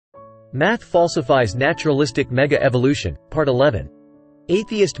Math falsifies naturalistic mega-evolution, Part 11.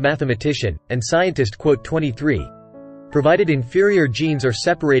 Atheist mathematician and scientist quote 23. Provided inferior genes are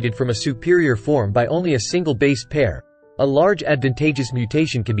separated from a superior form by only a single base pair, a large advantageous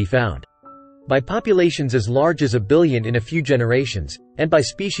mutation can be found. By populations as large as 1 billion in a few generations, and by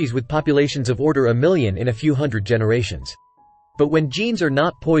species with populations of order 1 million in a few hundred generations. But when genes are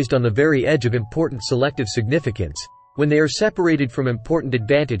not poised on the very edge of important selective significance, when they are separated from important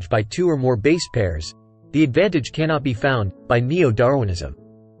advantage by 2 or more base pairs, the advantage cannot be found, by Neo-Darwinism.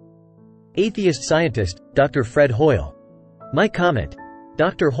 Atheist scientist, Dr. Fred Hoyle. My comment.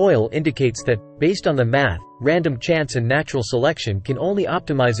 Dr. Hoyle indicates that, based on the math, random chance and natural selection can only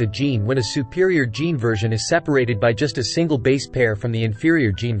optimize a gene when a superior gene version is separated by just a single base pair from the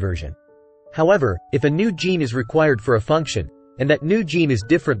inferior gene version. However, if a new gene is required for a function, and that new gene is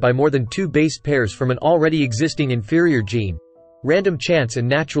different by more than 2 base pairs from an already existing inferior gene, random chance and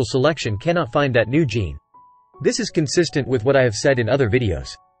natural selection cannot find that new gene. This is consistent with what I have said in other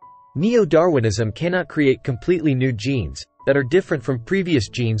videos. Neo-Darwinism cannot create completely new genes that are different from previous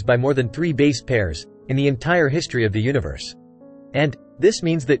genes by more than 3 base pairs in the entire history of the universe. And this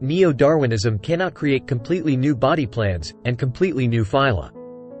means that Neo-Darwinism cannot create completely new body plans and completely new phyla.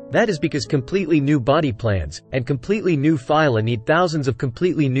 That is because completely new body plans and completely new phyla need thousands of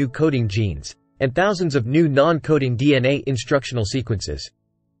completely new coding genes and thousands of new non-coding DNA instructional sequences.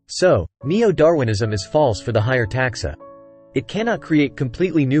 So, Neo-Darwinism is false for the higher taxa. It cannot create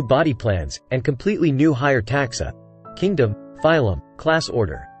completely new body plans and completely new higher taxa, kingdom, phylum, class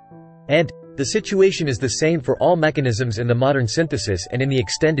order. And the situation is the same for all mechanisms in the modern synthesis and in the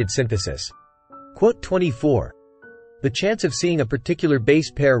extended synthesis. Quote 24. The chance of seeing a particular base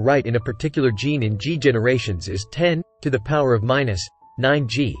pair right in a particular gene in G generations is 10 to the power of minus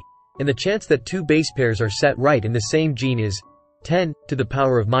 9G, and the chance that 2 base pairs are set right in the same gene is 10 to the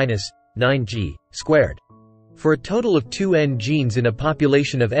power of minus 9G squared. For a total of 2n genes in a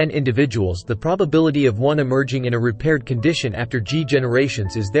population of n individuals, the probability of one emerging in a repaired condition after G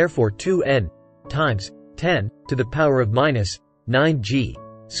generations is therefore 2n times 10 to the power of minus 9G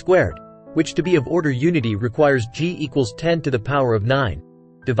squared, which to be of order unity requires G equals 10 to the power of 9,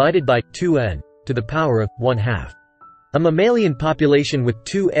 divided by 2n to the power of 1/2. A mammalian population with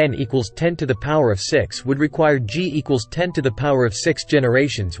 2n equals 10 to the power of 6 would require G equals 10 to the power of 6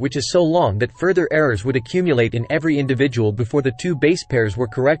 generations, which is so long that further errors would accumulate in every individual before the 2 base pairs were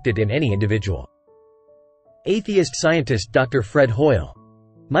corrected in any individual. Atheist scientist Dr. Fred Hoyle.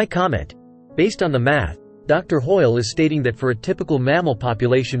 My comment. Based on the math, Dr. Hoyle is stating that for a typical mammal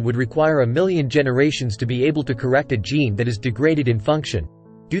population would require 1 million generations to be able to correct a gene that is degraded in function,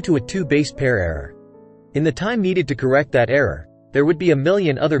 due to a 2 base pair error. In the time needed to correct that error, there would be 1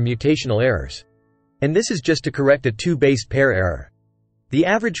 million other mutational errors. And this is just to correct a 2 base pair error. The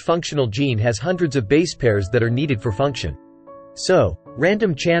average functional gene has hundreds of base pairs that are needed for function. So,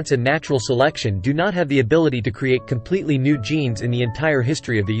 random chance and natural selection do not have the ability to create completely new genes in the entire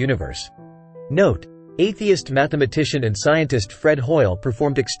history of the universe. Note: atheist mathematician and scientist Fred Hoyle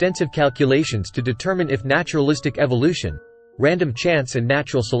performed extensive calculations to determine if naturalistic evolution, random chance and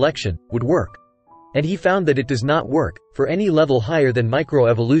natural selection, would work. And he found that it does not work for any level higher than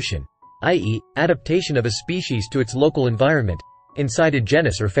microevolution, i.e., adaptation of a species to its local environment, inside a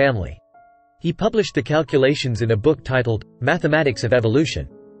genus or family. He published the calculations in a book titled Mathematics of Evolution.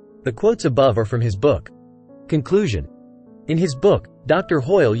 The quotes above are from his book. Conclusion. In his book, Dr.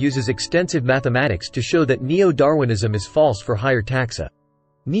 Hoyle uses extensive mathematics to show that Neo-Darwinism is false for higher taxa.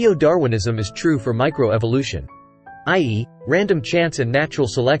 Neo-Darwinism is true for microevolution, i.e., random chance and natural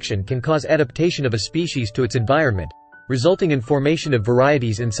selection can cause adaptation of a species to its environment, resulting in formation of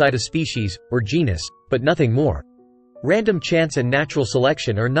varieties inside a species, or genus, but nothing more. Random chance and natural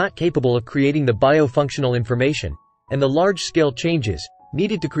selection are not capable of creating the biofunctional information, and the large-scale changes,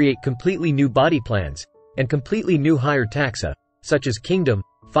 needed to create completely new body plans, and completely new higher taxa, such as kingdom,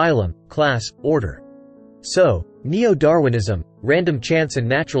 phylum, class, order. So, Neo-Darwinism, random chance and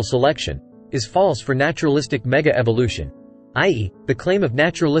natural selection, is false for naturalistic mega-evolution, i.e., the claim of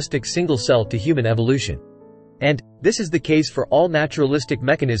naturalistic single-cell to human evolution. And this is the case for all naturalistic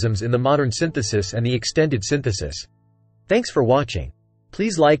mechanisms in the modern synthesis and the extended synthesis. Thanks for watching.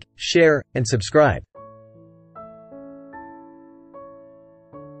 Please like, share, and subscribe.